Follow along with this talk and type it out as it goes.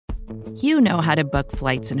You know how to book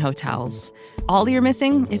flights and hotels. All you're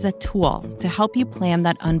missing is a tool to help you plan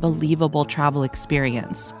that unbelievable travel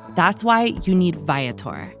experience. That's why you need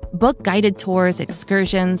Viator. Book guided tours,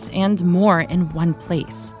 excursions, and more in one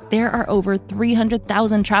place. There are over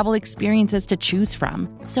 300,000 travel experiences to choose from,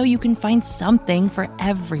 so you can find something for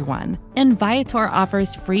everyone. And Viator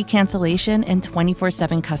offers free cancellation and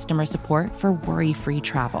 24/7 customer support for worry-free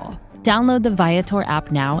travel. Download the Viator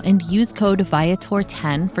app now and use code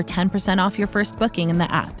Viator10 for 10% off your first booking in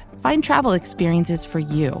the app. Find travel experiences for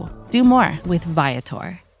you. Do more with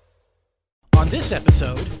Viator. On this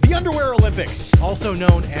episode, the Underwear Olympics, also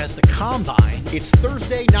known as the Combine. It's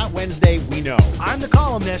Thursday, not Wednesday, we know. I'm the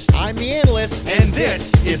columnist. I'm the analyst. And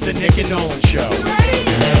this is the Nick and Nolan Show.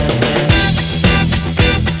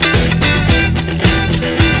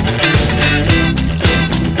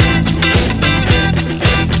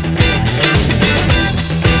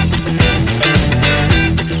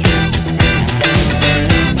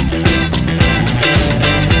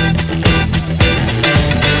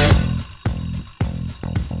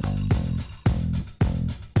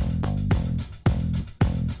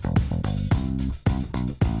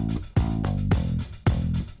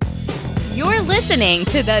 You're listening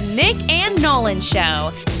to the Nick and Nolan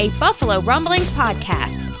Show, a Buffalo Rumblings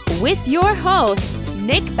podcast with your host,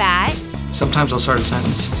 Nick Bat. Sometimes I'll start a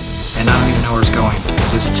sentence and I don't even know where it's going. I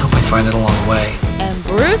just hope I find it along the way. And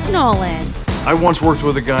Bruce Nolan. I once worked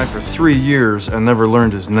with a guy for 3 years and never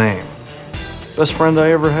learned his name. Best friend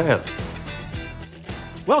I ever had.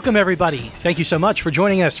 Welcome, everybody. Thank you so much for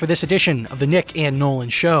joining us for this edition of the Nick and Nolan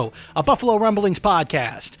Show, a Buffalo Rumblings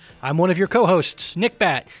podcast. I'm one of your co-hosts, Nick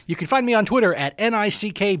Bat. You can find me on Twitter at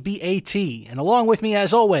NICKBAT. And along with me,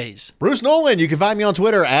 as always, Bruce Nolan. You can find me on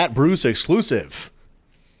Twitter at Bruce Exclusive.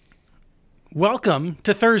 Welcome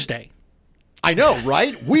to Thursday. I know,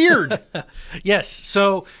 right? Weird. Yes.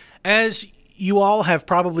 So, as you all have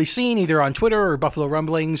probably seen either on Twitter or Buffalo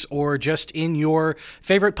Rumblings or just in your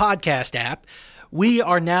favorite podcast app, we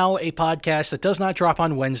are now a podcast that does not drop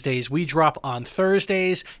on Wednesdays. We drop on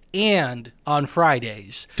Thursdays and on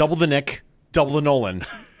Fridays. Double the Nick, double the Nolan,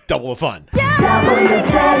 double the fun. Double your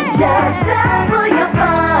pleasure, double your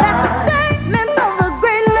fun.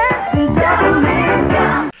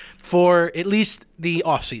 For at least the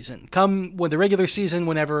off season. Come with the regular season,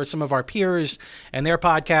 whenever some of our peers and their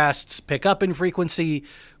podcasts pick up in frequency,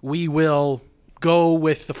 we will go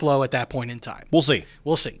with the flow at that point in time. We'll see.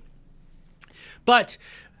 We'll see. But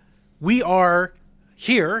we are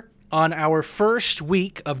here on our first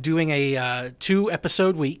week of doing a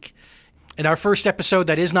 2-episode week. In our first episode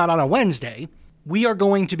that is not on a Wednesday, we are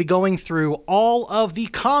going to be going through all of the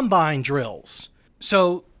Combine drills.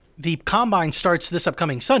 So the Combine starts this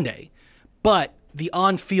upcoming Sunday, but the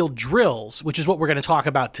on-field drills, which is what we're going to talk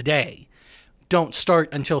about today, don't start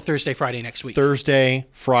until Thursday, Friday next week. Thursday,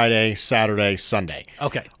 Friday, Saturday, Sunday.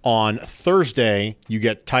 Okay. On Thursday, you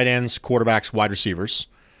get tight ends, quarterbacks, wide receivers.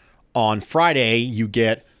 On Friday, you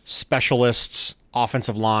get specialists,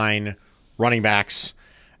 offensive line, running backs.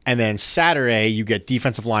 And then Saturday, you get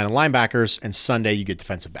defensive line and linebackers. And Sunday, you get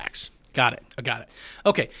defensive backs. Got it.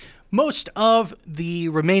 Okay. Most of the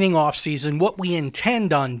remaining offseason, what we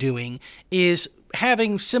intend on doing is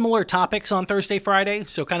having similar topics on Thursday, Friday,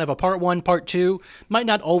 so kind of a part 1, part 2. Might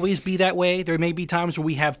not always be that way. There may be times where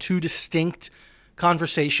we have 2 distinct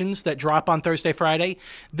conversations that drop on Thursday, Friday.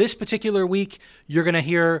 This particular week, you're going to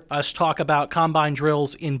hear us talk about Combine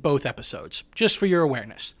drills in both episodes, just for your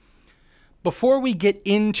awareness. Before we get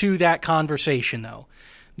into that conversation, though,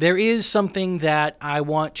 there is something that I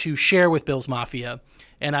want to share with Bills Mafia,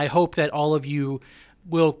 and I hope that all of you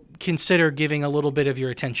will consider giving a little bit of your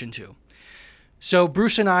attention to. So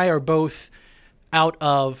Bruce and I are both out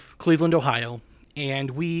of Cleveland, Ohio, and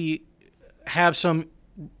we have some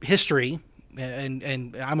history,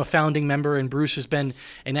 and I'm a founding member, and Bruce has been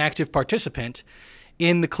an active participant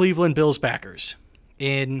in the Cleveland Bills backers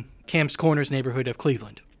in Camp's Corners neighborhood of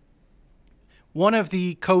Cleveland. One of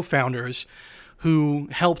the co-founders who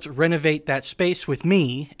helped renovate that space with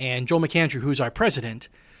me and Joel McAndrew, who's our president,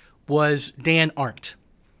 was Dan Arndt.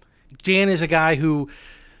 Dan is a guy who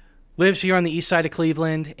lives here on the east side of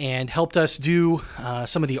Cleveland and helped us do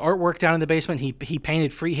some of the artwork down in the basement. He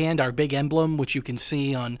painted freehand our big emblem, which you can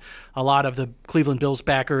see on a lot of the Cleveland Bills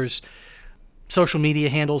backers' social media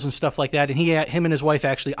handles and stuff like that. And him and his wife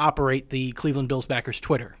actually operate the Cleveland Bills backers'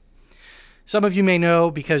 Twitter. Some of you may know,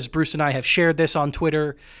 because Bruce and I have shared this on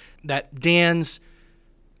Twitter, that Dan's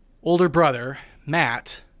older brother,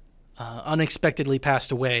 Matt, unexpectedly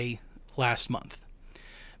passed away last month.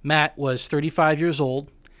 Matt was 35 years old.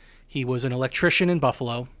 He was an electrician in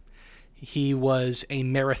Buffalo. He was a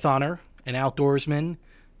marathoner, an outdoorsman,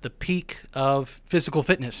 the peak of physical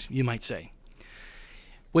fitness, you might say.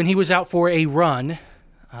 When he was out for a run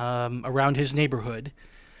around his neighborhood,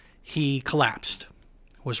 he collapsed,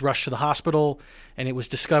 was rushed to the hospital, and it was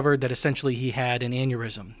discovered that essentially he had an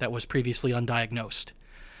aneurysm that was previously undiagnosed,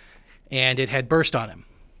 and it had burst on him.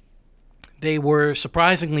 They were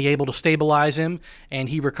surprisingly able to stabilize him, and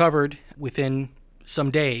he recovered within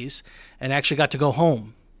some days and actually got to go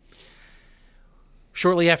home.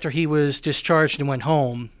 Shortly after he was discharged and went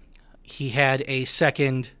home, he had a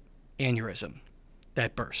second aneurysm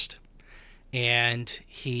that burst, and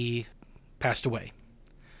he passed away.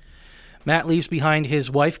 Matt leaves behind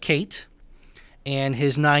his wife, Kate, and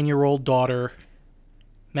his 9-year-old daughter,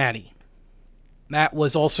 Maddie. Matt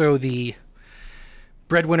was also the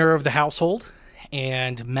breadwinner of the household,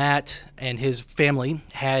 and Matt and his family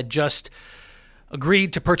had just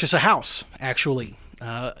agreed to purchase a house, actually,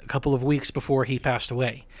 a couple of weeks before he passed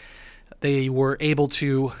away. They were able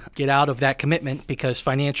to get out of that commitment because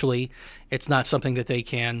financially it's not something that they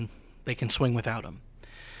can swing without him.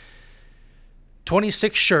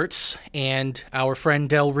 26 Shirts and our friend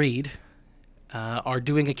Del Reed are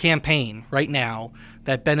doing a campaign right now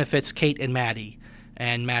that benefits Kate and Maddie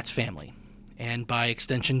and Matt's family, and by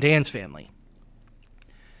extension Dan's family.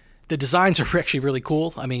 The designs are actually really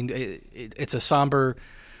cool. I mean, it's a somber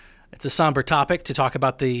topic to talk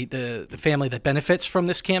about the family that benefits from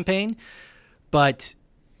this campaign, but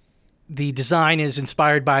the design is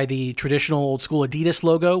inspired by the traditional old school Adidas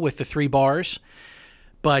logo with the 3 bars.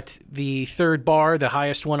 But the third bar, the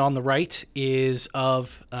highest one on the right, is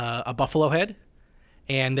of a buffalo head,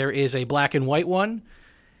 and there is a black and white one,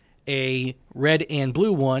 a red and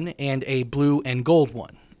blue one, and a blue and gold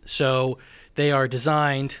one. So they are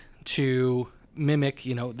designed to mimic,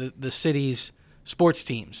 the city's sports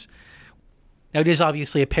teams. Now, it is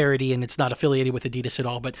obviously a parody, and it's not affiliated with Adidas at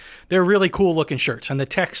all, but they're really cool-looking shirts. And the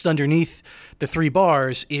text underneath the 3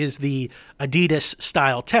 bars is the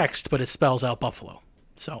Adidas-style text, but it spells out buffalo.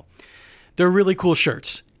 So they're really cool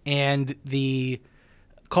shirts. And the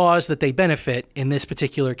cause that they benefit in this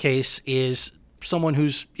particular case is someone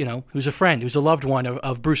who's a friend, who's a loved one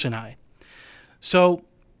of Bruce and I. So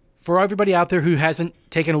for everybody out there who hasn't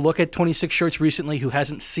taken a look at 26 Shirts recently, who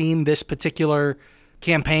hasn't seen this particular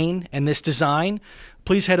campaign and this design,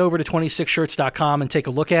 please head over to 26shirts.com and take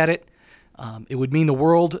a look at it. It would mean the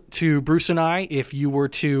world to Bruce and I if you were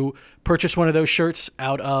to purchase one of those shirts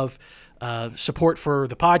out of support for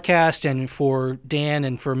the podcast and for Dan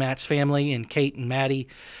and for Matt's family and Kate and Maddie.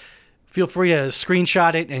 Feel free to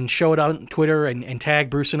screenshot it and show it on Twitter and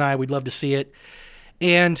tag Bruce and I. We'd love to see it.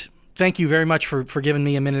 And thank you very much for giving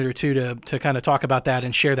me a minute or two to kind of talk about that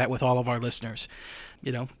and share that with all of our listeners.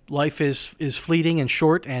 Life is fleeting and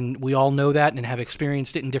short, and we all know that and have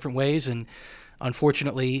experienced it in different ways. And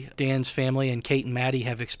unfortunately, Dan's family and Kate and Maddie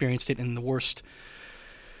have experienced it in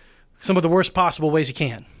some of the worst possible ways you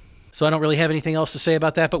can. So I don't really have anything else to say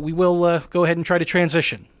about that, but we will go ahead and try to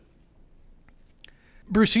transition.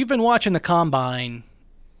 Bruce, you've been watching the Combine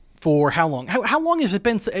for how long? How long has it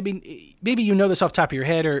been? I mean, maybe you know this off the top of your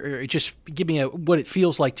head, or just give me what it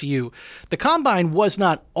feels like to you. The Combine was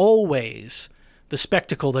not always the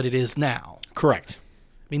spectacle that it is now. Correct.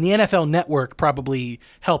 I mean, the NFL Network probably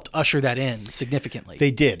helped usher that in significantly.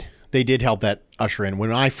 They did. They did help that usher in.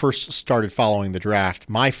 When I first started following the draft,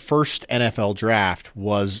 my first NFL draft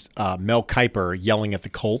was Mel Kiper yelling at the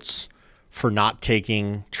Colts for not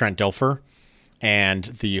taking Trent Dilfer, and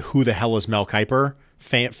the "Who the hell is Mel Kiper?"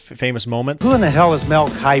 famous moment. Who in the hell is Mel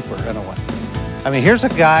Kiper, in a way? I mean, here's a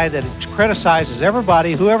guy that criticizes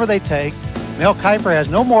everybody, whoever they take. Mel Kiper has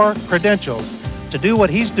no more credentials to do what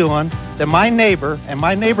he's doing than my neighbor, and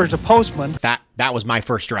my neighbor's a postman. That was my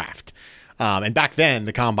first draft. And back then,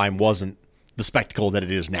 the Combine wasn't the spectacle that it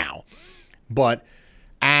is now. But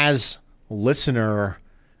as listener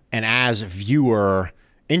and as viewer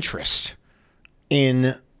interest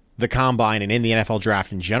in the Combine and in the NFL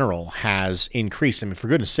Draft in general has increased. I mean, for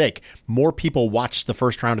goodness sake, more people watched the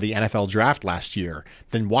first round of the NFL Draft last year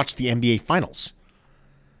than watched the NBA Finals.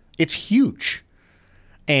 It's huge.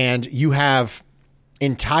 And you have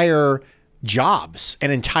entire jobs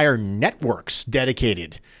and entire networks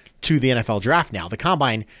dedicated to the NFL Draft now. The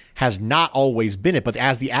Combine has not always been it, but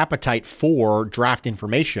as the appetite for draft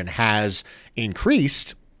information has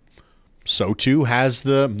increased, so too has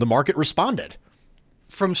the market responded.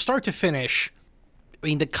 From start to finish, I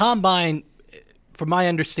mean, the Combine, from my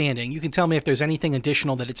understanding, you can tell me if there's anything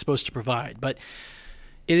additional that it's supposed to provide, but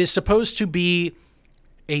it is supposed to be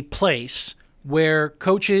a place where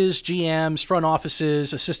coaches, GMs, front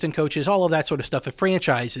offices, assistant coaches, all of that sort of stuff, and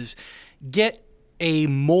franchises get a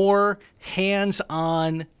more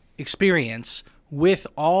hands-on experience with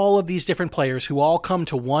all of these different players who all come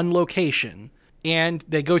to one location, and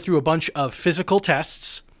they go through a bunch of physical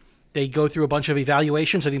tests. They go through a bunch of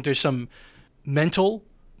evaluations. I think there's some mental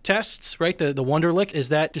tests, right? The Wonderlic, is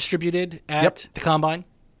that distributed at the Combine?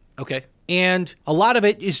 Okay. And a lot of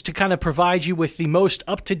it is to kind of provide you with the most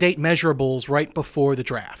up-to-date measurables right before the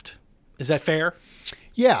draft. Is that fair?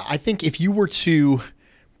 Yeah, I think if you were to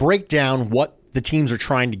break down what the teams are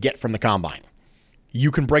trying to get from the Combine,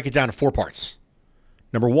 you can break it down to 4 parts.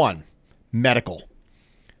 Number 1, medical.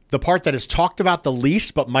 The part that is talked about the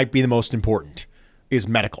least but might be the most important is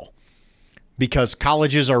medical. Because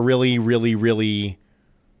colleges are really, really, really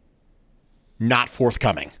not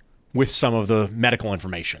forthcoming with some of the medical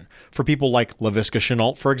information. For people like Laviska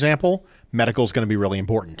Shenault, for example, medical is going to be really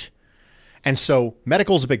important. And so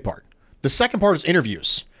medical is a big part. The second part is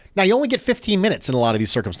interviews. Now, you only get 15 minutes in a lot of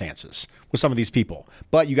these circumstances with some of these people,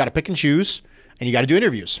 but you got to pick and choose, and you got to do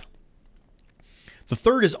interviews. The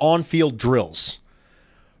third is on-field drills.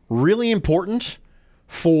 Really important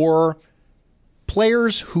for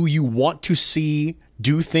players who you want to see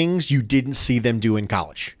do things you didn't see them do in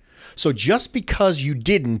college. So just because you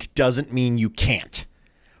didn't doesn't mean you can't.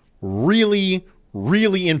 Really,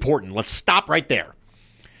 really important. Let's stop right there.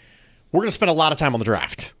 We're going to spend a lot of time on the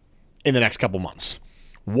draft in the next couple months.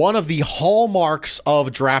 One of the hallmarks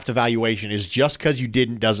of draft evaluation is just because you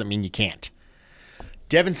didn't doesn't mean you can't.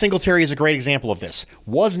 Devin Singletary is a great example of this.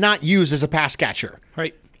 Was not used as a pass catcher.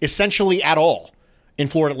 Right. Essentially at all in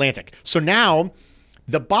Florida Atlantic. So now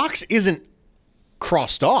the box isn't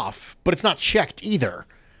crossed off, but it's not checked either.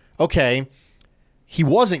 Okay, he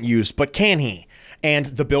wasn't used, but can he? And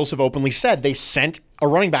the Bills have openly said they sent a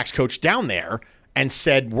running backs coach down there and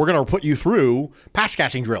said, we're going to put you through pass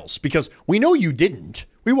catching drills because we know you didn't.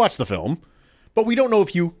 We watched the film, but we don't know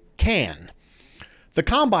if you can. The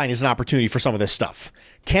Combine is an opportunity for some of this stuff.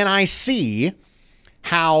 Can I see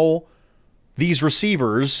how these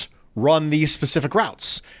receivers run these specific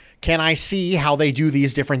routes? Can I see how they do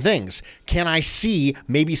these different things? Can I see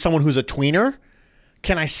maybe someone who's a tweener?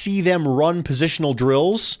 Can I see them run positional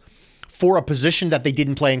drills for a position that they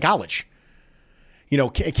didn't play in college? You know,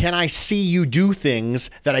 can I see you do things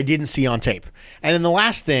that I didn't see on tape? And then the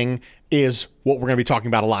last thing is what we're going to be talking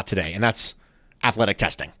about a lot today, and that's athletic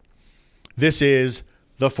testing. This is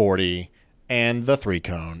the 40 and the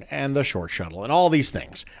 3-cone and the short shuttle and all these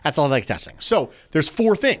things. That's athletic testing. So there's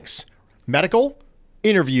 4 things: medical,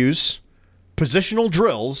 interviews, positional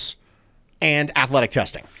drills, and athletic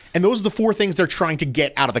testing. And those are the 4 things they're trying to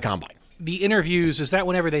get out of the Combine. The interviews, is that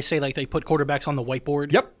whenever they say like they put quarterbacks on the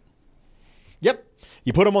whiteboard? Yep.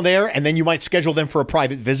 You put them on there, and then you might schedule them for a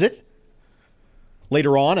private visit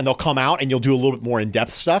later on, and they'll come out, and you'll do a little bit more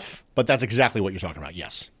in-depth stuff. But that's exactly what you're talking about,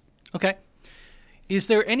 yes. Okay. Is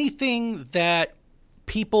there anything that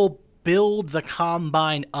people build the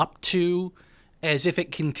Combine up to as if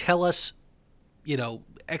it can tell us, you know,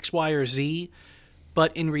 X, Y, or Z,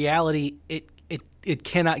 but in reality, it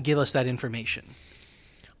cannot give us that information?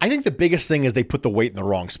 I think the biggest thing is they put the weight in the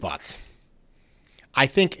wrong spots. I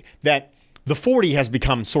think that the 40 has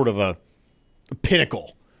become sort of a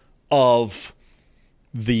pinnacle of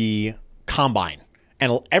the Combine.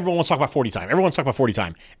 And everyone wants to talk about 40 time. Everyone wants to talk about 40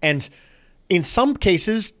 time. And in some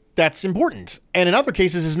cases, that's important. And in other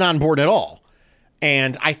cases, it's not important at all.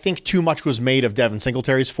 And I think too much was made of Devin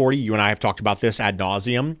Singletary's 40. You and I have talked about this ad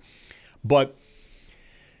nauseum. But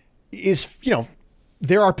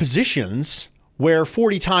there are positions where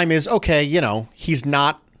 40 time is, okay, he's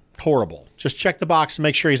not horrible. Just check the box and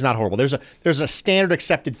make sure he's not horrible. There's a standard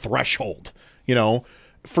accepted threshold,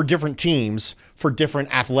 for different teams, for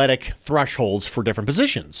different athletic thresholds for different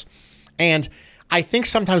positions. And I think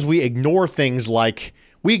sometimes we ignore things like,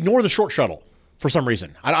 we ignore the short shuttle for some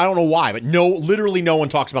reason. I don't know why, but literally no one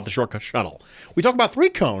talks about the short shuttle. We talk about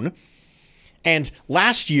 3-cone, and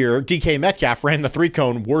last year, DK Metcalf ran the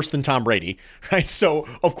 3-cone worse than Tom Brady, right? So,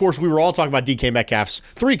 of course, we were all talking about DK Metcalf's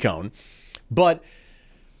 3-cone, but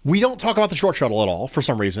we don't talk about the short shuttle at all for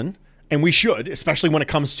some reason, and we should, especially when it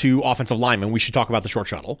comes to offensive linemen. We should talk about the short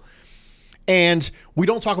shuttle. And we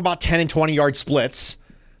don't talk about 10 and 20-yard splits,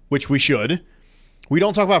 which we should. We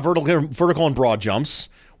don't talk about vertical and broad jumps.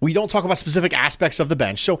 We don't talk about specific aspects of the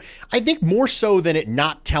bench. So I think more so than it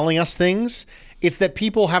not telling us things, it's that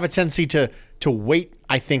people have a tendency to weight,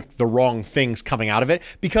 I think, the wrong things coming out of it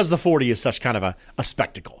because the 40 is such kind of a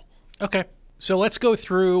spectacle. Okay. So let's go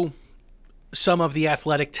through some of the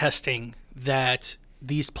athletic testing that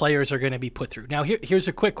these players are going to be put through. Now, here's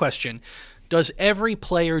a quick question. Does every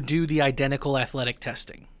player do the identical athletic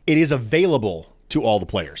testing? It is available to all the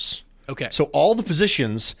players. Okay. So all the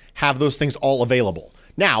positions have those things all available.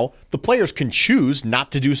 Now, the players can choose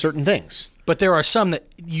not to do certain things. But there are some that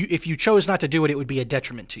if you chose not to do it, it would be a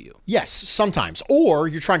detriment to you. Yes, sometimes. Or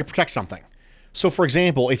you're trying to protect something. So, for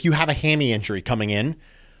example, if you have a hammy injury coming in,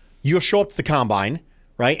 you'll show up to the combine,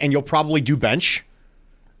 right? And you'll probably do bench,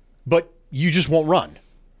 but you just won't run.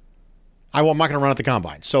 I'm not going to run at the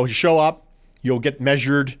combine. So you show up, you'll get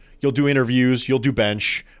measured, you'll do interviews, you'll do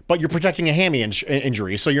bench, but you're protecting a hammy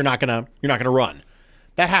injury, so you're not going to run.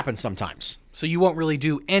 That happens sometimes. So you won't really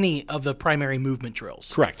do any of the primary movement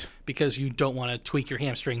drills. Correct. Because you don't want to tweak your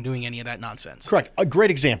hamstring doing any of that nonsense. Correct. A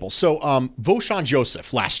great example. So Voshon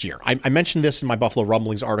Joseph last year, I mentioned this in my Buffalo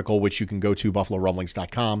Rumblings article, which you can go to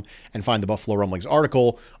buffalorumblings.com and find the Buffalo Rumblings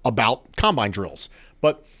article about combine drills.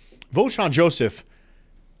 But Voshon Joseph,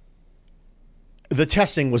 the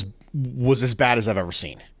testing was as bad as I've ever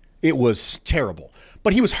seen. It was terrible.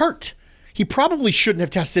 But he was hurt. He probably shouldn't have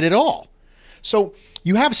tested at all. So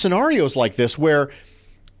you have scenarios like this where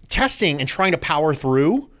testing and trying to power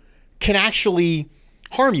through can actually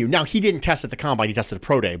harm you. Now, he didn't test at the combine, he tested at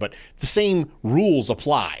pro day, but the same rules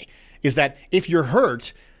apply, is that if you're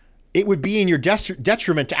hurt, it would be in your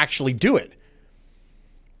detriment to actually do it,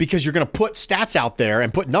 because you're going to put stats out there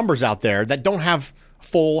and put numbers out there that don't have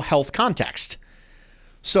full health context.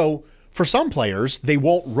 So for some players, they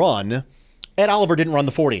won't run. Ed Oliver didn't run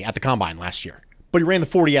the 40 at the combine last year, but he ran the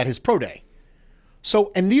 40 at his pro day.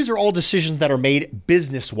 So, and these are all decisions that are made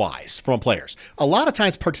business-wise from players. A lot of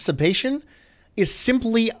times participation is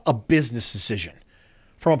simply a business decision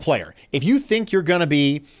from a player. If you think you're going to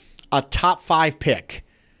be a top 5 pick,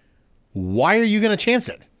 why are you going to chance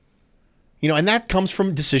it? And that comes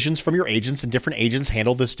from decisions from your agents, and different agents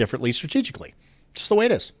handle this differently strategically. It's just the way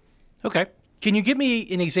it is. Okay. Can you give me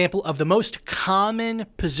an example of the most common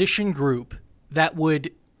position group that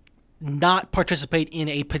would not participate in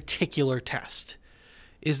a particular test?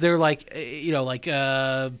 Is there all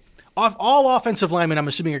offensive linemen, I'm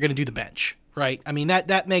assuming, are going to do the bench, right? I mean,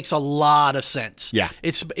 that makes a lot of sense. Yeah.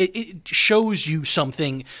 It shows you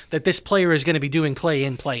something that this player is going to be doing play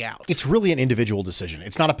in, play out. It's really an individual decision.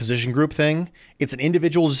 It's not a position group thing. It's an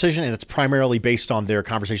individual decision, and it's primarily based on their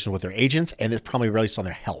conversations with their agents, and it's primarily based on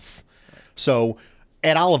their health. So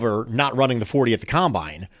Ed Oliver not running the 40 at the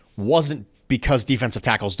combine wasn't because defensive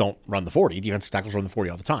tackles don't run the 40. Defensive tackles run the 40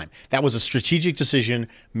 all the time. That was a strategic decision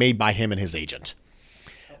made by him and his agent.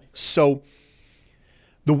 So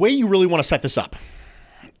the way you really want to set this up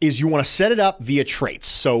is you want to set it up via traits.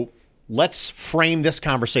 So let's frame this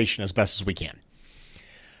conversation as best as we can.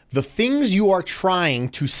 The things you are trying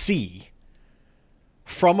to see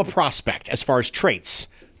from a prospect as far as traits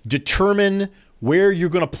determine where you're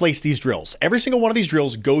going to place these drills. Every single one of these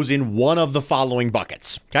drills goes in one of the following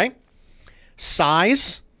buckets, okay?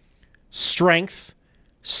 Size, strength,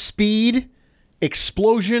 speed,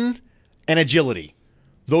 explosion, and agility.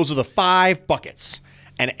 Those are the 5 buckets.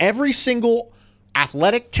 And every single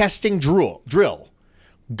athletic testing drill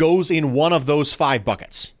goes in one of those 5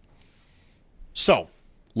 buckets. So,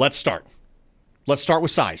 let's start. Let's start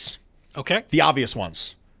with size. Okay. The obvious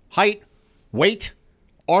ones: height, weight,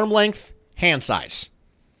 arm length, hand size.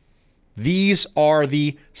 These are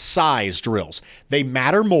the size drills. They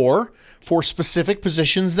matter more for specific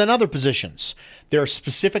positions than other positions. There are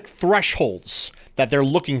specific thresholds that they're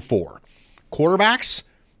looking for. Quarterbacks,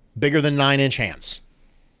 bigger than 9-inch hands.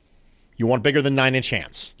 You want bigger than 9-inch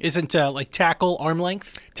hands. Isn't tackle arm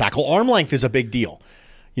length? Tackle arm length is a big deal.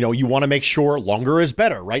 You want to make sure longer is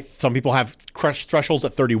better, right? Some people have thresholds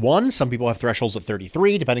at 31. Some people have thresholds at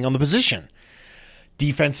 33, depending on the position.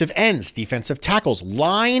 Defensive ends, defensive tackles.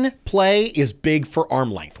 Line play is big for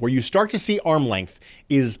arm length. Where you start to see arm length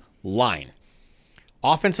is line.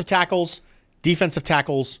 Offensive tackles,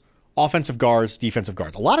 offensive guards, defensive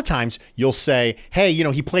guards. A lot of times you'll say, hey,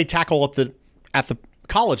 he played tackle at the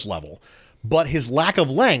college level, but his lack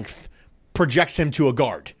of length projects him to a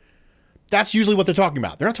guard. That's usually what they're talking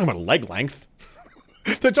about. They're not talking about leg length.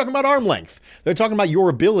 They're talking about arm length. They're talking about your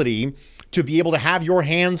ability to be able to have your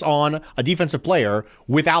hands on a defensive player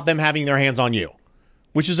without them having their hands on you,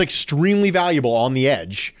 which is extremely valuable on the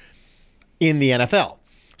edge in the NFL.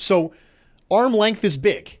 So arm length is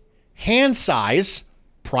big. Hand size,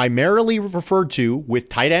 primarily referred to with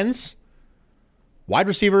tight ends, wide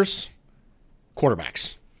receivers,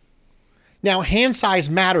 quarterbacks. Now, hand size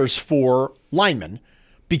matters for linemen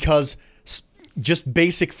because just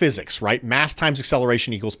basic physics, right? Mass times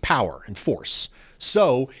acceleration equals power and force.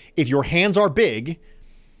 So if your hands are big,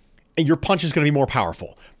 and your punch is going to be more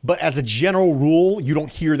powerful. But as a general rule, you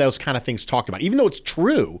don't hear those kind of things talked about. Even though it's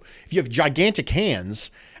true, if you have gigantic hands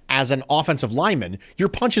as an offensive lineman, your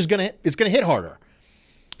punch is going to hit harder.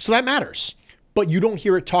 So that matters. But you don't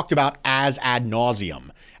hear it talked about as ad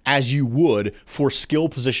nauseum as you would for skill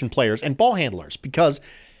position players and ball handlers, because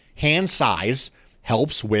hand size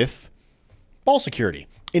helps with ball security.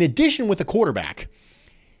 In addition, with a quarterback,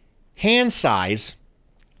 hand size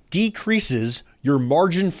decreases your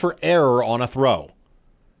margin for error on a throw.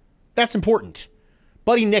 That's important.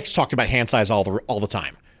 Buddy Nix talked about hand size all the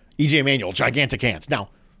time. EJ Manuel, gigantic hands. Now,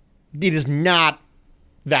 it is not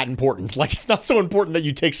that important. Like, it's not so important that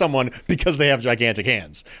you take someone because they have gigantic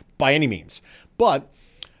hands, by any means. But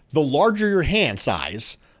the larger your hand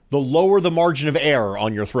size, the lower the margin of error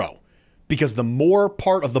on your throw, because the more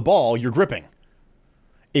part of the ball you're gripping.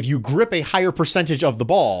 If you grip a higher percentage of the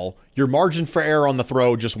ball, your margin for error on the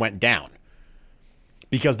throw just went down,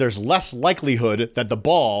 because there's less likelihood that the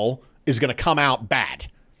ball is going to come out bad.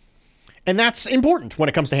 And that's important when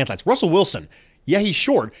it comes to hand size. Russell Wilson, yeah, he's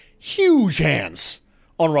short. Huge hands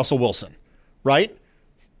on Russell Wilson, right?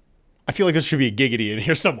 I feel like there should be a giggity in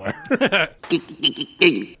here somewhere.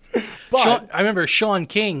 But I remember Sean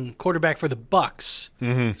King, quarterback for the Bucks.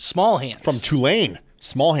 Small hands. From Tulane,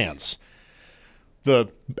 small hands.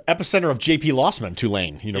 The epicenter of J.P. Lossman,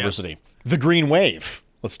 Tulane University. Yep. The Green Wave.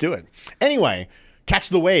 Let's do it. Anyway, catch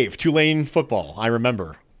the wave, Tulane football. I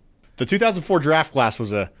remember. The 2004 draft class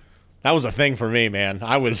was a thing for me, man.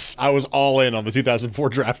 I was all in on the 2004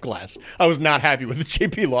 draft class. I was not happy with the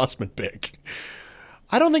J.P. Lossman pick.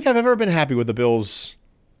 I don't think I've ever been happy with the Bills,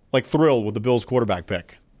 like thrilled with the Bills quarterback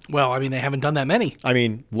pick. Well, I mean, they haven't done that many. I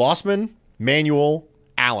mean, Lossman, Manuel,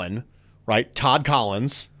 Allen, right? Todd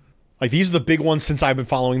Collins. Like, these are the big ones since I've been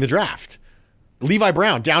following the draft. Levi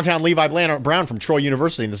Brown, downtown Levi Brown from Troy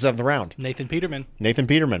University in the 7th round. Nathan Peterman. Nathan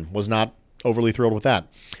Peterman was not overly thrilled with that.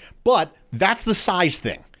 But that's the size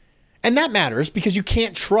thing. And that matters because you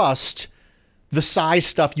can't trust the size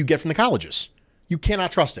stuff you get from the colleges. You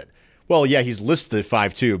cannot trust it. Well, yeah, he's listed at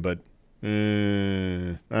 5'2", but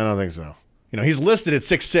I don't think so. You know, he's listed at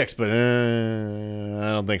 6'6", but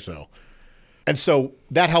I don't think so. And so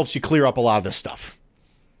that helps you clear up a lot of this stuff.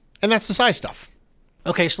 And that's the size stuff.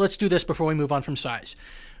 Okay, so let's do this before we move on from size.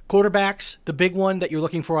 Quarterbacks, the big one that you're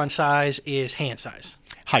looking for on size is hand size.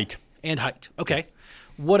 Height. And height. Okay.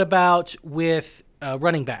 What about with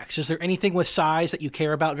running backs? Is there anything with size that you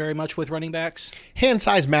care about very much with running backs? Hand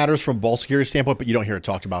size matters from a ball security standpoint, but you don't hear it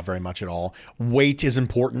talked about very much at all. Weight is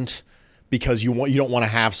important because you don't want to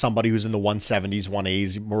have somebody who's in the 170s,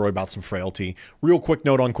 180s, worry about some frailty. Real quick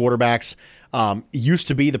note on quarterbacks. Used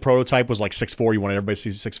to be the prototype was like 6'4". You wanted everybody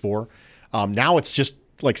to see 6'4". Now it's just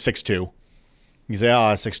like 6'2". You say,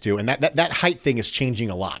 6'2". And that height thing is changing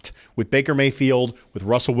a lot. With Baker Mayfield, with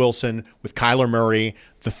Russell Wilson, with Kyler Murray,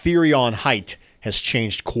 the theory on height has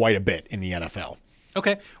changed quite a bit in the NFL.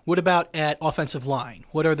 Okay. What about at offensive line?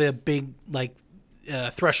 What are the big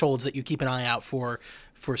thresholds that you keep an eye out for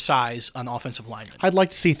size on offensive linemen? I'd like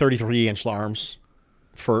to see 33-inch arms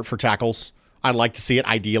for tackles. I'd like to see it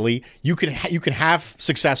ideally. You can have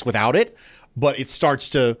success without it, but it starts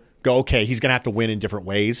to go, okay, he's going to have to win in different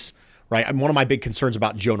ways, right? And one of my big concerns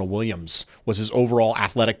about Jonah Williams was his overall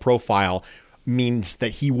athletic profile means that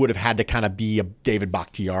he would have had to kind of be a David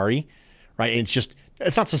Bakhtiari, right? And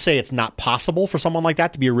it's not to say it's not possible for someone like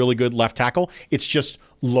that to be a really good left tackle. It's just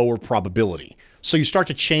lower probability. So you start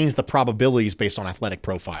to change the probabilities based on athletic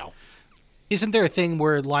profile. Isn't there a thing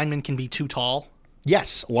where linemen can be too tall?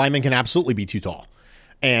 Yes, linemen can absolutely be too tall.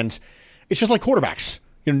 And it's just like quarterbacks.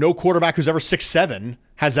 You know, no quarterback who's ever 6'7"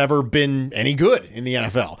 has ever been any good in the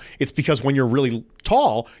NFL. It's because when you're really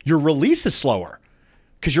tall, your release is slower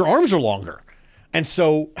because your arms are longer. And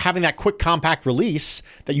so having that quick, compact release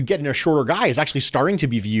that you get in a shorter guy is actually starting to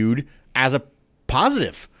be viewed as a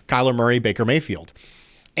positive. Kyler Murray, Baker Mayfield.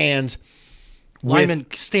 And linemen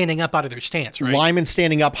standing up out of their stance, right? Linemen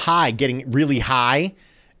standing up high, getting really high,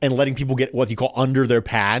 and letting people get what you call under their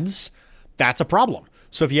pads, that's a problem.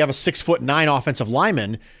 So if you have a 6'9" offensive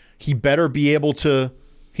lineman, he better be able to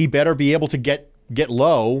get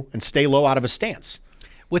low and stay low out of his stance.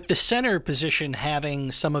 With the center position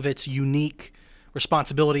having some of its unique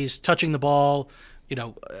responsibilities, touching the ball,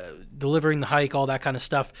 delivering the hike, all that kind of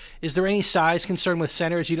stuff, is there any size concern with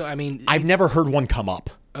centers? I've never heard one come up.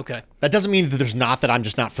 Okay. That doesn't mean that there's not, that I'm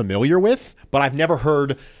just not familiar with, but I've never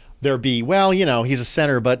heard there be, he's a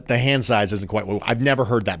center, but the hand size isn't quite. I've never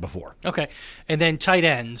heard that before. Okay. And then tight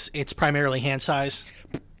ends, it's primarily hand size?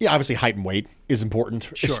 Yeah, obviously height and weight is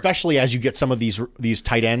important, sure. Especially as you get some of these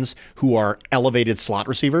tight ends who are elevated slot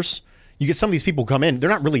receivers. You get some of these people come in,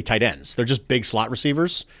 they're not really tight ends. They're just big slot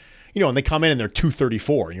receivers. And they come in and they're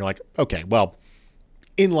 234, and you're like, okay, well,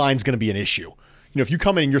 inline's going to be an issue. If you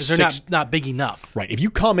come in and you're they're not big enough. Right. If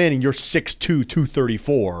you come in and you're 6'2",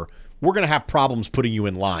 234, we're going to have problems putting you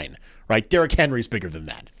in line, right? Derrick Henry's bigger than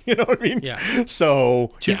that. You know what I mean? Yeah.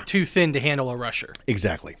 So too thin to handle a rusher.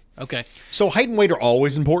 Exactly. Okay. So height and weight are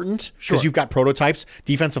always important because Sure. you've got prototypes.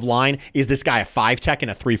 Defensive line, is this guy a 5-tech in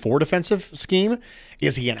a 3-4 defensive scheme?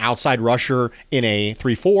 Is he an outside rusher in a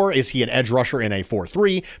 3-4? Is he an edge rusher in a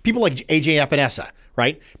 4-3? People like AJ Epinesa,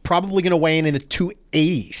 right? Probably going to weigh in the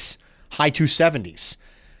 280s, high 270s.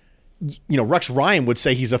 You know, Rex Ryan would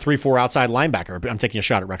say he's a 3-4 outside linebacker. I'm taking a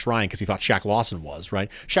shot at Rex Ryan because he thought Shaq Lawson was,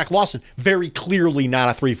 right? Shaq Lawson, very clearly not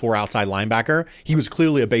a 3-4 outside linebacker. He was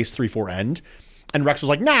clearly a base 3-4 end. And Rex was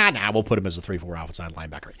like, nah, we'll put him as a 3-4 outside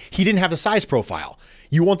linebacker. He didn't have the size profile.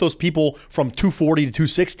 You want those people from 240 to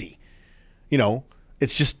 260. You know,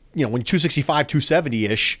 it's just, you know, when 265,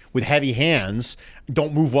 270-ish with heavy hands,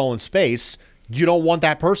 don't move well in space, you don't want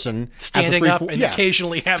that person standing as a 3-4. up and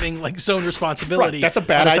occasionally having like zone responsibility. Right, that's a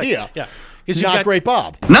bad idea. Yeah. Not great,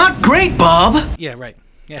 Bob. Not great, Bob. Yeah, right.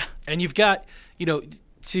 Yeah. And you've got, you know,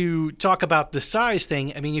 to talk about the size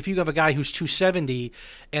thing, I mean, if you have a guy who's 270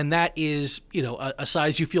 and that is, you know, a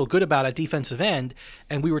size you feel good about at defensive end,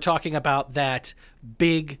 and we were talking about that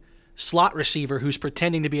big slot receiver who's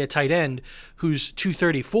pretending to be a tight end who's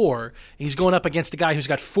 234, and he's going up against a guy who's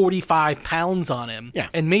got 45 pounds on him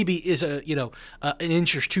and maybe is an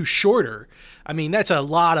inch or two shorter. I mean, that's a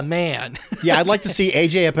lot of man. Yeah, I'd like to see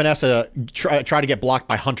AJ Epinesa try to get blocked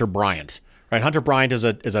by Hunter Bryant. Right, Hunter Bryant is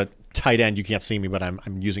a tight end. You can't see me, but I'm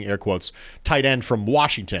using air quotes. Tight end from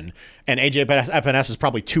Washington, and AJ Epinesa is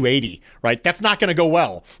probably 280. Right, that's not going to go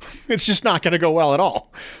well. It's just not going to go well at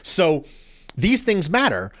all. So these things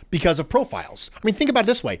matter because of profiles. I mean, think about it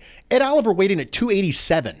this way: Ed Oliver weighed in at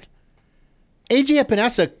 287. AJ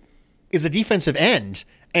Epinesa is a defensive end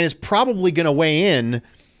and is probably going to weigh in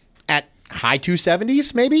at high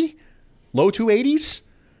 270s, maybe low 280s,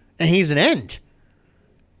 and he's an end.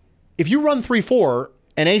 If you run 3-4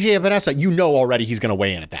 and AJ Epinesa, you know already he's going to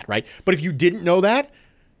weigh in at that, right? But if you didn't know that,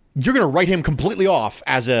 you're going to write him completely off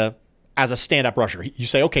as a stand-up rusher. You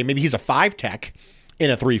say, okay, maybe he's a 5-tech in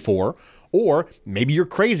a 3-4, or maybe you're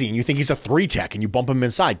crazy and you think he's a 3-tech and you bump him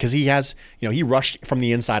inside because he has, you know, he rushed from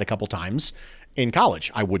the inside a couple times in college.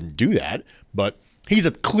 I wouldn't do that, but he's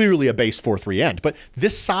clearly a base 4-3 end. But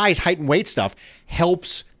this size, height, and weight stuff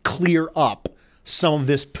helps clear up some of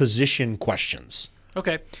this position questions.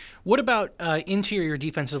 Okay. What about interior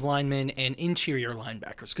defensive linemen and interior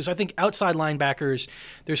linebackers? Because I think outside linebackers,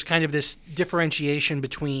 there's kind of this differentiation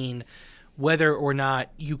between whether or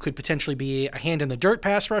not you could potentially be a hand-in-the-dirt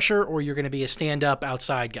pass rusher or you're going to be a stand-up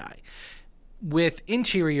outside guy. With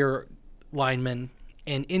interior linemen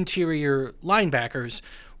and interior linebackers,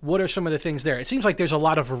 what are some of the things there? It seems like there's a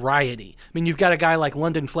lot of variety. I mean, you've got a guy like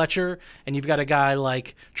London Fletcher, and you've got a guy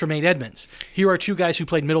like Tremaine Edmonds. Here are two guys who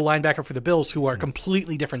played middle linebacker for the Bills who are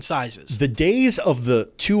completely different sizes. The days of the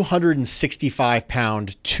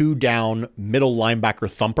 265-pound, two-down middle linebacker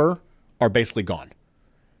thumper are basically gone.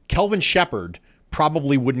 Kelvin Shepherd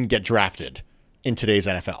probably wouldn't get drafted in today's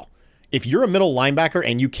NFL. If you're a middle linebacker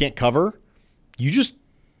and you can't cover, you just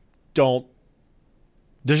don't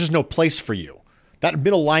 – there's just no place for you. That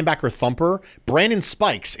middle linebacker thumper, Brandon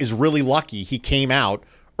Spikes is really lucky he came out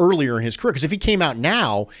earlier in his career, because if he came out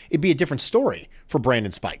now, it'd be a different story for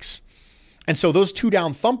Brandon Spikes. And so those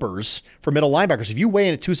two-down thumpers for middle linebackers, if you weigh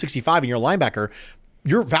in at 265 and you're a linebacker,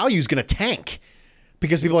 your value is going to tank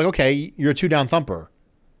because people are like, okay, you're a two-down thumper.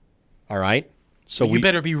 All right? So you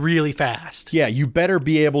better be really fast. Yeah, you better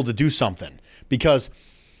be able to do something, because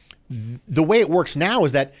the way it works now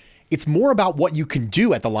is that it's more about what you can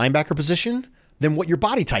do at the linebacker position than what your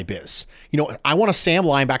body type is. You know, I want a Sam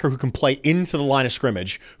linebacker who can play into the line of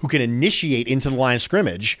scrimmage, who can initiate into the line of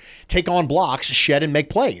scrimmage, take on blocks, shed, and make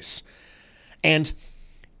plays. And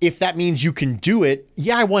if that means you can do it,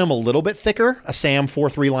 yeah, I want him a little bit thicker, a Sam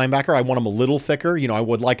 4-3 linebacker. I want him a little thicker. You know, I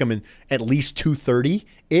would like him in at least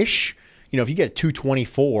 230-ish. You know, if you get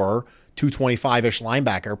 224, 225-ish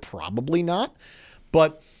linebacker, probably not.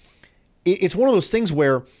 But it's one of those things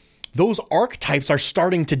where those archetypes are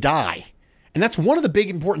starting to die. And that's one of the big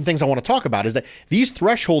important things I want to talk about, is that these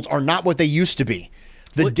thresholds are not what they used to be.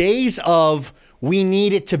 The days of we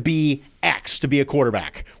need it to be X to be a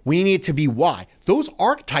quarterback, we need it to be Y, those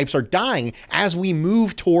archetypes are dying as we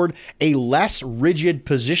move toward a less rigid,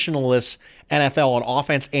 positionless NFL on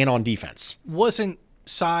offense and on defense. Wasn't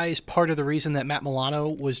size part of the reason that Matt Milano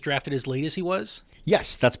was drafted as late as he was?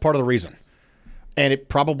 Yes, that's part of the reason. And it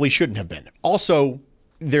probably shouldn't have been. Also,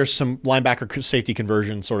 there's some linebacker safety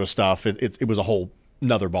conversion sort of stuff. It was a whole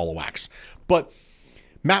nother ball of wax. But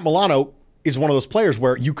Matt Milano is one of those players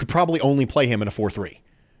where you could probably only play him in a 4-3.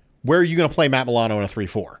 Where are you going to play Matt Milano in a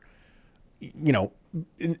 3-4? You know,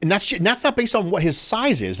 and that's not based on what his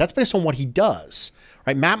size is. That's based on what he does.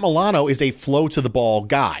 Right? Matt Milano is a flow to the ball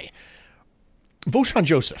guy. Vosean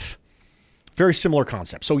Joseph, very similar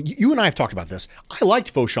concept. So you and I have talked about this. I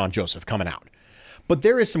liked Vosean Joseph coming out, but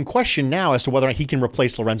there is some question now as to whether he can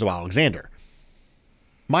replace Lorenzo Alexander.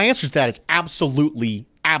 My answer to that is absolutely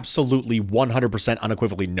 100%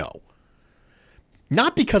 unequivocally no.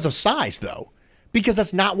 Not because of size, though, because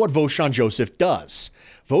that's not what Vosean Joseph does.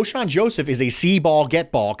 Vosean Joseph is a see ball,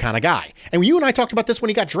 get ball kind of guy. And you and I talked about this when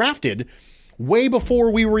he got drafted way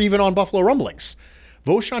before we were even on Buffalo Rumblings.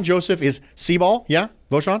 Vosean Joseph is see ball, yeah?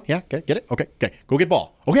 Vosean, yeah? Get it? Okay, go get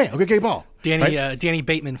ball. Okay, get ball. Danny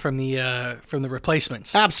Bateman from the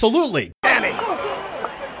Replacements. Absolutely. Danny,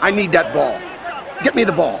 I need that ball. Get me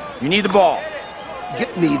the ball. You need the ball.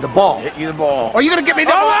 Get me the ball. Get you the ball. Are you going to get me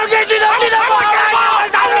the ball? I'll get you the ball.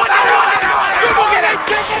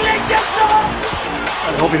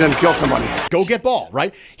 I hope he doesn't kill somebody. Go get ball,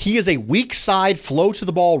 right? He is a weak side, flow to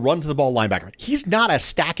the ball, run to the ball linebacker. He's not a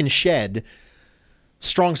stack and shed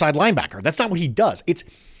strong side linebacker. That's not what he does. It's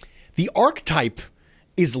the archetype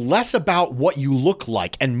is less about what you look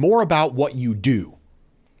like and more about what you do.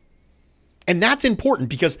 And that's important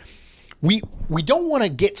because we don't want to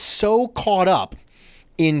get so caught up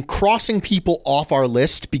in crossing people off our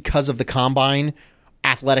list because of the combine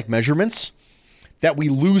athletic measurements that we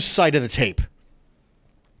lose sight of the tape.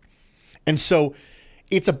 And so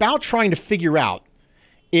it's about trying to figure out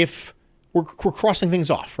if we're crossing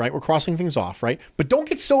things off, right? We're crossing things off, right? But don't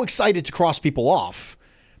get so excited to cross people off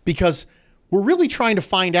because we're really trying to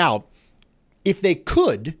find out if they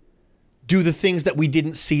could do the things that we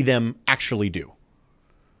didn't see them actually do,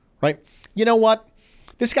 right? You know what?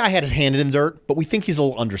 This guy had his hand in the dirt, but we think he's a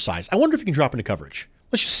little undersized. I wonder if he can drop into coverage.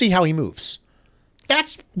 Let's just see how he moves.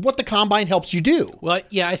 That's what the combine helps you do. Well,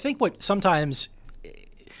 yeah, I think what sometimes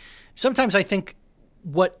I think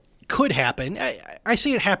what could happen, I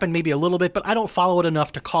see it happen maybe a little bit, but I don't follow it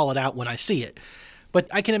enough to call it out when I see it. But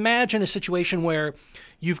I can imagine a situation where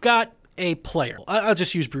you've got a player. I'll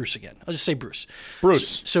just use Bruce again. I'll just say Bruce.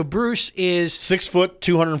 So Bruce is 6 foot,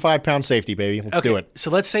 205 pound safety, baby. Let's do it. So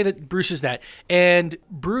let's say that Bruce is that. And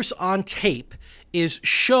Bruce on tape is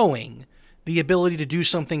showing the ability to do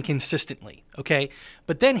something consistently. Okay.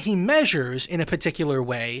 But then he measures in a particular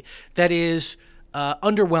way that is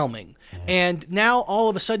underwhelming. And now all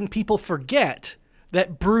of a sudden people forget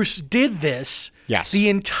that Bruce did this the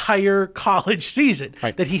entire college season,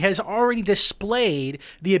 that he has already displayed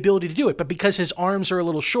the ability to do it. But because his arms are a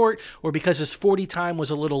little short or because his 40 time was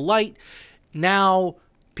a little light, now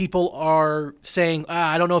people are saying,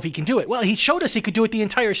 I don't know if he can do it. Well, he showed us he could do it the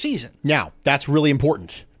entire season. Now, that's really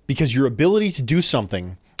important because your ability to do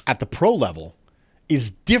something at the pro level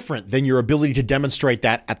is different than your ability to demonstrate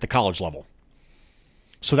that at the college level.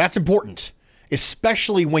 So that's important,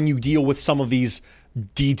 especially when you deal with some of these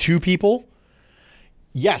D2 people.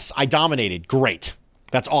 Yes, I dominated. Great.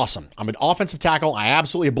 That's awesome. I'm an offensive tackle. I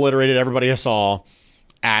absolutely obliterated everybody I saw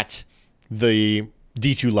at the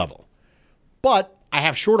D2 level. But I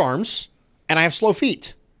have short arms and I have slow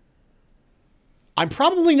feet. I'm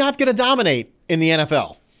probably not going to dominate in the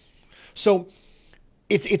NFL. So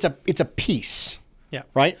it's a piece. Yeah.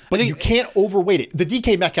 Right? But you can't overweight it. The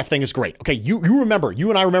DK Metcalf thing is great. Okay, you remember, you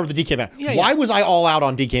and I remember the DK Metcalf. Why was I all out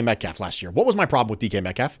on DK Metcalf last year? What was my problem with DK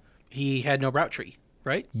Metcalf? He had no route tree,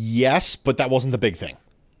 right? Yes, but that wasn't the big thing.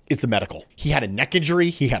 It's the medical. He had a neck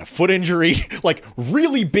injury. He had a foot injury. Like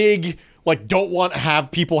really big, like don't want to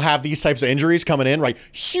have people have these types of injuries coming in, right?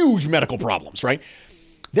 Huge medical problems, right?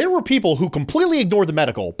 There were people who completely ignored the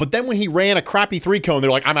medical, but then when he ran a crappy 3-cone, they're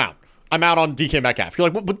like, I'm out. I'm out on DK Metcalf. You're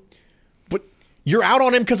like, but you're out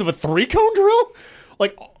on him because of a 3-cone drill?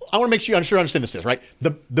 Like, I want to make sure you understand this, right?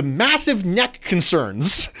 The massive neck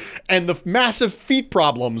concerns and the massive feet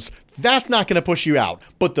problems, that's not going to push you out.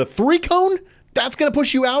 But the 3-cone, that's going to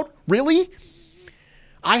push you out? Really?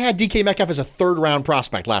 I had DK Metcalf as a 3rd-round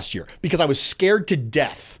prospect last year because I was scared to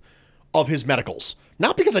death of his medicals.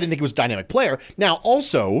 Not because I didn't think he was a dynamic player. Now,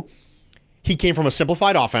 also, he came from a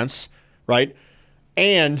simplified offense, right?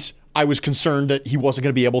 And I was concerned that he wasn't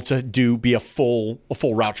going to be able to be a full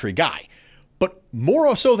route tree guy. But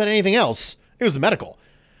more so than anything else, it was the medical.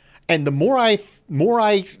 And the more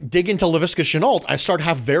I dig into Laviska Shenault, I start to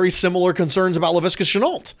have very similar concerns about Laviska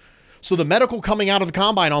Shenault. So the medical coming out of the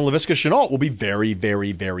combine on Laviska Shenault will be very,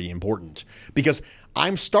 very, very important because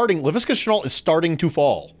Laviska Shenault is starting to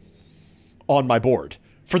fall on my board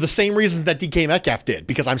for the same reasons that DK Metcalf did,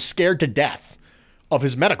 because I'm scared to death of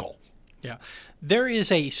his medical. Yeah. There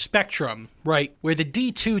is a spectrum, right, where the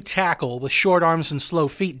D2 tackle with short arms and slow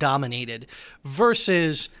feet dominated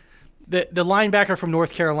versus The linebacker from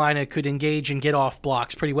North Carolina could engage and get off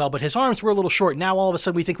blocks pretty well, but his arms were a little short. Now all of a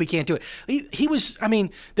sudden we think we can't do it. He was, I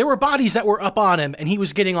mean, there were bodies that were up on him and he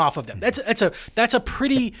was getting off of them. That's a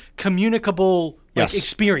pretty communicable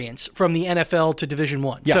experience from the NFL to Division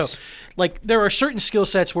I. Yes. So like there are certain skill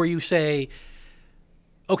sets where you say,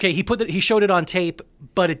 okay, he showed it on tape,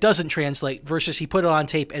 but it doesn't translate versus he put it on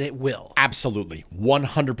tape and it will. Absolutely.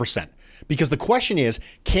 100%. Because the question is,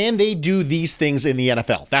 can they do these things in the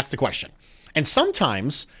NFL? That's the question. And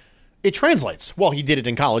sometimes it translates. Well, he did it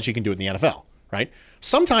in college. He can do it in the NFL, right?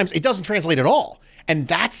 Sometimes it doesn't translate at all. And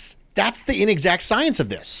that's the inexact science of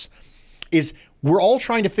this, is we're all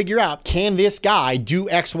trying to figure out, can this guy do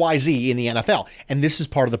X, Y, Z in the NFL? And this is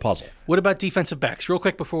part of the puzzle. What about defensive backs? Real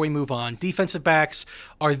quick before we move on. Defensive backs,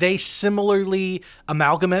 are they similarly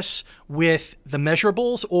amalgamous with the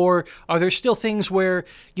measurables, or are there still things where,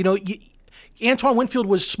 Antoine Winfield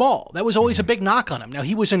was small. That was always a big knock on him. Now,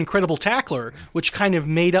 he was an incredible tackler, which kind of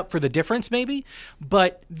made up for the difference maybe,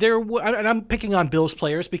 but and I'm picking on Bills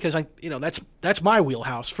players because that's my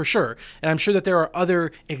wheelhouse for sure. And I'm sure that there are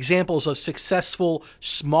other examples of successful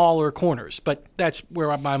smaller corners, but that's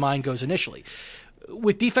where my mind goes initially.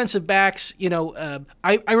 With defensive backs,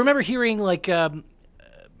 I remember hearing the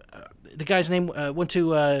guy's name went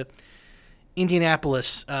to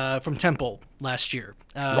Indianapolis from Temple last year.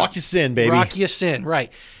 Rock Ya-Sin, baby. Rock Ya-Sin,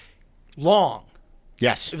 right. Long.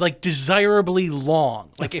 Yes. Like desirably long.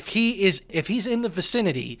 Like if he's in the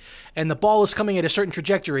vicinity and the ball is coming at a certain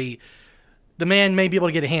trajectory, the man may be able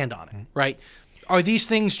to get a hand on it, right? Are these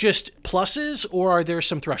things just pluses or are there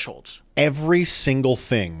some thresholds? Every single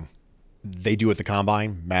thing they do at the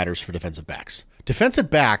combine matters for defensive backs. Defensive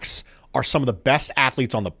backs are some of the best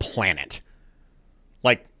athletes on the planet.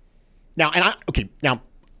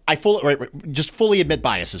 I fully admit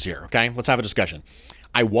biases here, okay? Let's have a discussion.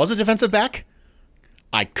 I was a defensive back.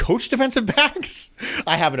 I coach defensive backs.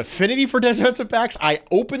 I have an affinity for defensive backs. I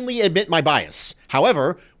openly admit my bias.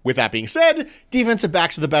 However, with that being said, defensive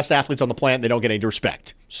backs are the best athletes on the planet. They don't get any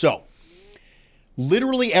respect. So,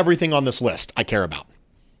 literally everything on this list I care about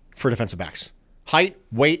for defensive backs. Height,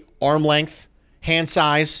 weight, arm length, hand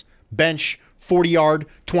size, bench, 40-yard,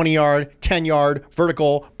 20-yard, 10-yard,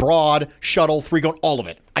 vertical, broad, shuttle, three-cone, all of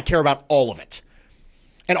it. I care about all of it.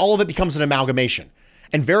 And all of it becomes an amalgamation.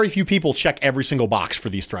 And very few people check every single box for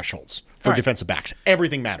these thresholds for defensive backs.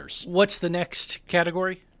 Everything matters. What's the next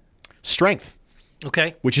category? Strength.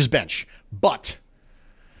 Okay. Which is bench. But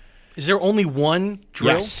is there only one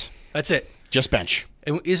drill? Yes. That's it. Just bench.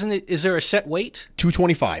 And is there a set weight?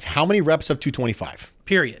 225. How many reps of 225?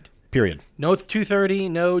 Period. No 230,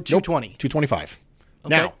 no 220. Nope, 225.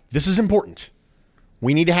 Okay. Now, this is important.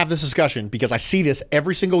 We need to have this discussion because I see this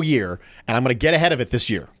every single year, and I'm going to get ahead of it this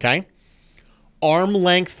year, okay? Arm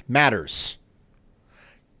length matters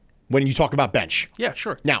when you talk about bench. Yeah,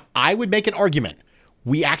 sure. Now, I would make an argument.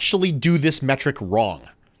 We actually do this metric wrong.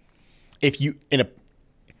 If you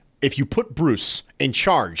put Bruce in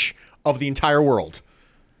charge of the entire world,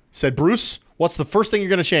 said, Bruce, what's the first thing you're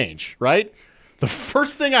going to change, right? The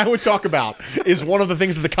first thing I would talk about is one of the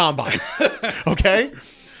things at the combine, okay?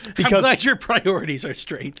 Because I'm glad your priorities are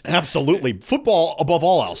straight. Absolutely. Football above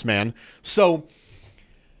all else, man. So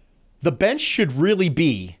the bench should really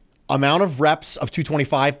be amount of reps of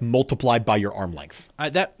 225 multiplied by your arm length.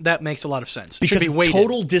 That makes a lot of sense. It because should be weighted.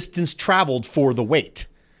 Total distance traveled for the weight.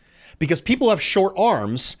 Because people have short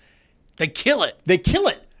arms. They kill it.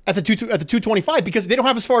 At the 225 because they don't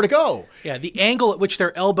have as far to go. Yeah, the angle at which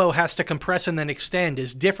their elbow has to compress and then extend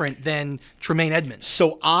is different than Tremaine Edmonds.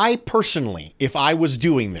 So I personally, if I was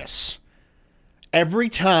doing this, every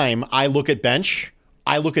time I look at bench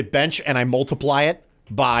and I multiply it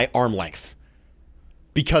by arm length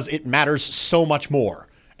because it matters so much more.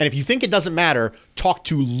 And if you think it doesn't matter, talk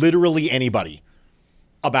to literally anybody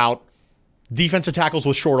about defensive tackles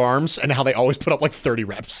with short arms and how they always put up like 30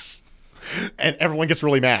 reps. And everyone gets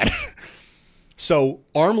really mad. So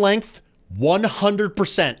arm length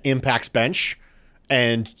 100% impacts bench.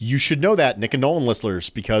 And you should know that, Nick and Nolan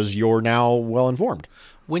listeners, because you're now well informed.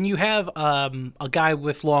 When you have a guy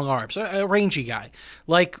with long arms, a rangy guy,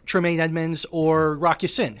 like Tremaine Edmonds or Rock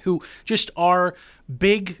Ya-Sin, who just are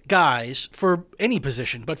big guys for any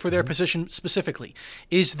position, but for their position specifically,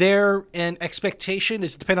 is there an expectation?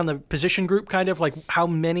 Does it depend on the position group, kind of like how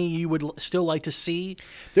many you would still like to see?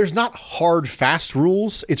 There's not hard, fast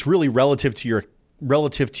rules. It's really relative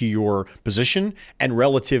to your position and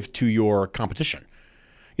relative to your competition.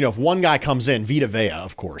 If one guy comes in, Vita Vea,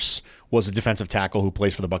 of course, was a defensive tackle who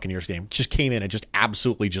plays for the Buccaneers game, just came in and just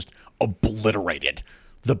absolutely just obliterated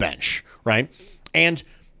the bench, right? And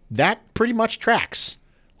that pretty much tracks.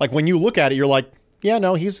 Like when you look at it, you're like, yeah,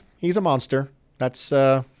 no, he's a monster. It's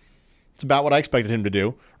about what I expected him to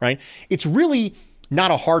do, right? It's really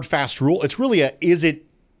not a hard, fast rule. It's really is it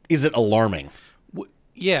alarming?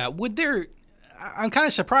 Yeah. Would there? I'm kind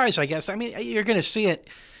of surprised, I guess. I mean, you're going to see it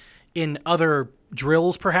in other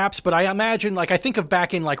drills, perhaps, but I imagine, like, I think of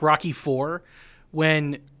back in like Rocky IV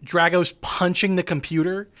when Drago's punching the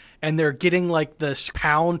computer and they're getting like the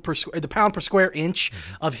pound per square inch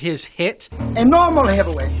of his hit. A normal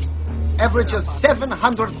heavyweight averages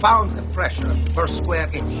 700 pounds of pressure per square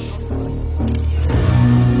inch.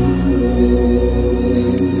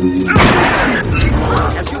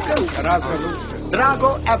 As you can see,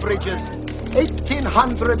 Drago averages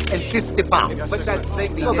 1,850 pounds.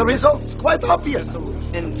 So the result's quite obvious.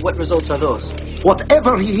 And what results are those?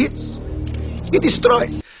 Whatever he hits, he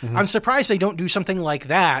destroys. I'm surprised they don't do something like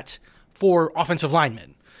that for offensive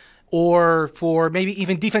linemen or for maybe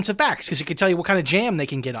even defensive backs, because it can tell you what kind of jam they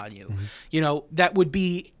can get on you. You know, it would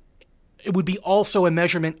be also a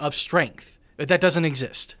measurement of strength. That doesn't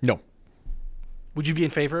exist. No. Would you be in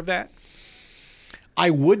favor of that? I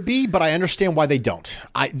would be, but I understand why they don't.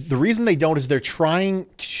 The reason they don't is they're trying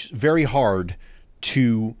very hard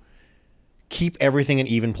to keep everything an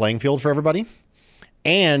even playing field for everybody.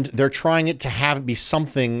 And they're trying it to have it be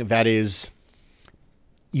something that is,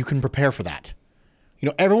 you can prepare for that. You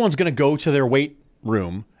know, everyone's going to go to their weight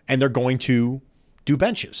room and they're going to do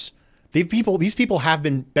benches. These people have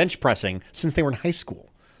been bench pressing since they were in high school.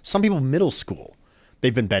 Some people middle school,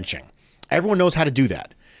 they've been benching. Everyone knows how to do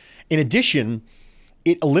that. In addition,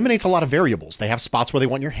 it eliminates a lot of variables. They have spots where they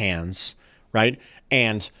want your hands, right?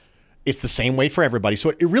 And it's the same weight for everybody.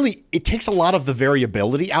 So it takes a lot of the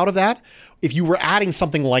variability out of that. If you were adding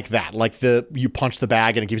something like that, like you punch the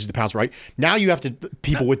bag and it gives you the pounds, right? Now you have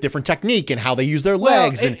people with different technique and how they use their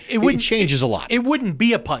legs, and it changes a lot. It wouldn't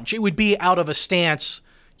be a punch. It would be out of a stance,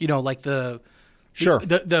 you know, like the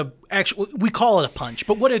actual, we call it a punch,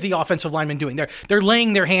 but what are the offensive linemen doing? They're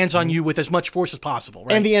laying their hands on you with as much force as possible,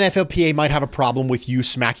 right? And the NFLPA might have a problem with you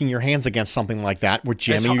smacking your hands against something like that, with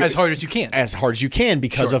jamming as hard as you can. As hard as you can,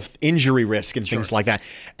 because of injury risk and things like that.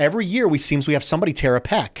 Every year we have somebody tear a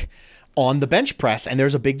pec on the bench press, and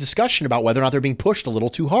there's a big discussion about whether or not they're being pushed a little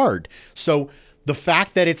too hard. So the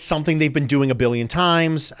fact that it's something they've been doing a billion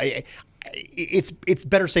times, it's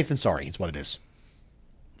better safe than sorry, is what it is.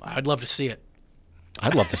 I'd love to see it.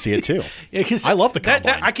 I'd love to see it too. Yeah, I love the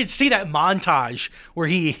combine. I could see that montage where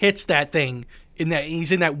he hits that thing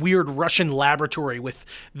he's in that weird Russian laboratory with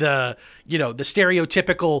the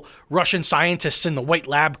stereotypical Russian scientists in the white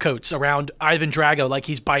lab coats around Ivan Drago like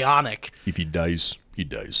he's bionic. If he dies, he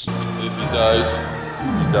dies. If he dies,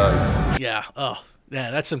 he dies. Yeah. Oh. Yeah,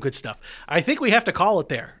 that's some good stuff. I think we have to call it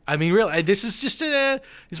there. I mean, really, this is just this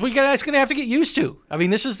is what you guys going to have to get used to. I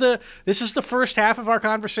mean, this is the first half of our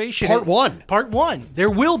conversation. Part one. Part one. There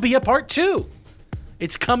will be a part two.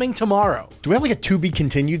 It's coming tomorrow. Do we have like a to be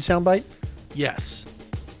continued soundbite? Yes.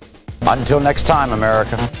 Until next time,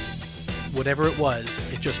 America. Whatever it was,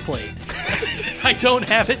 it just played. I don't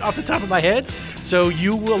have it off the top of my head, so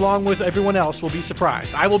you, along with everyone else, will be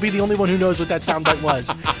surprised. I will be the only one who knows what that soundbite was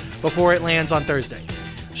before it lands on Thursday.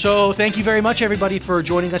 So thank you very much, everybody, for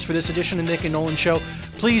joining us for this edition of Nick and Nolan Show.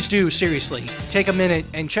 Please do, seriously, take a minute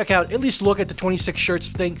and check out, at least look at the 26 shirts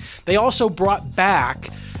thing. They also brought back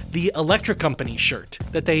the Electric Company shirt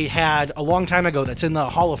that they had a long time ago that's in the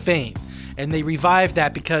Hall of Fame. And they revived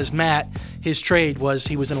that because Matt, his trade was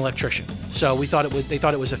he was an electrician. So they thought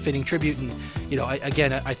it was a fitting tribute, and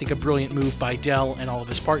I think a brilliant move by Dell and all of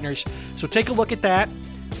his partners. So take a look at that.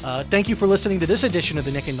 Thank you for listening to this edition of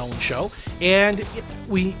the Nick and Nolan Show. And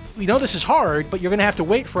we know this is hard, but you're going to have to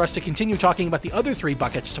wait for us to continue talking about the other three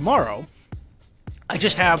buckets tomorrow. I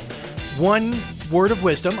just have one word of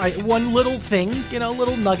wisdom, one little thing,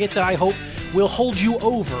 little nugget that I hope will hold you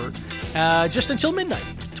over just until midnight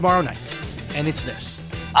tomorrow night. And it's this.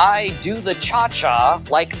 I do the cha-cha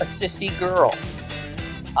like a sissy girl.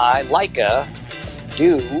 I like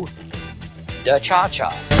do the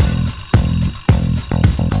cha-cha.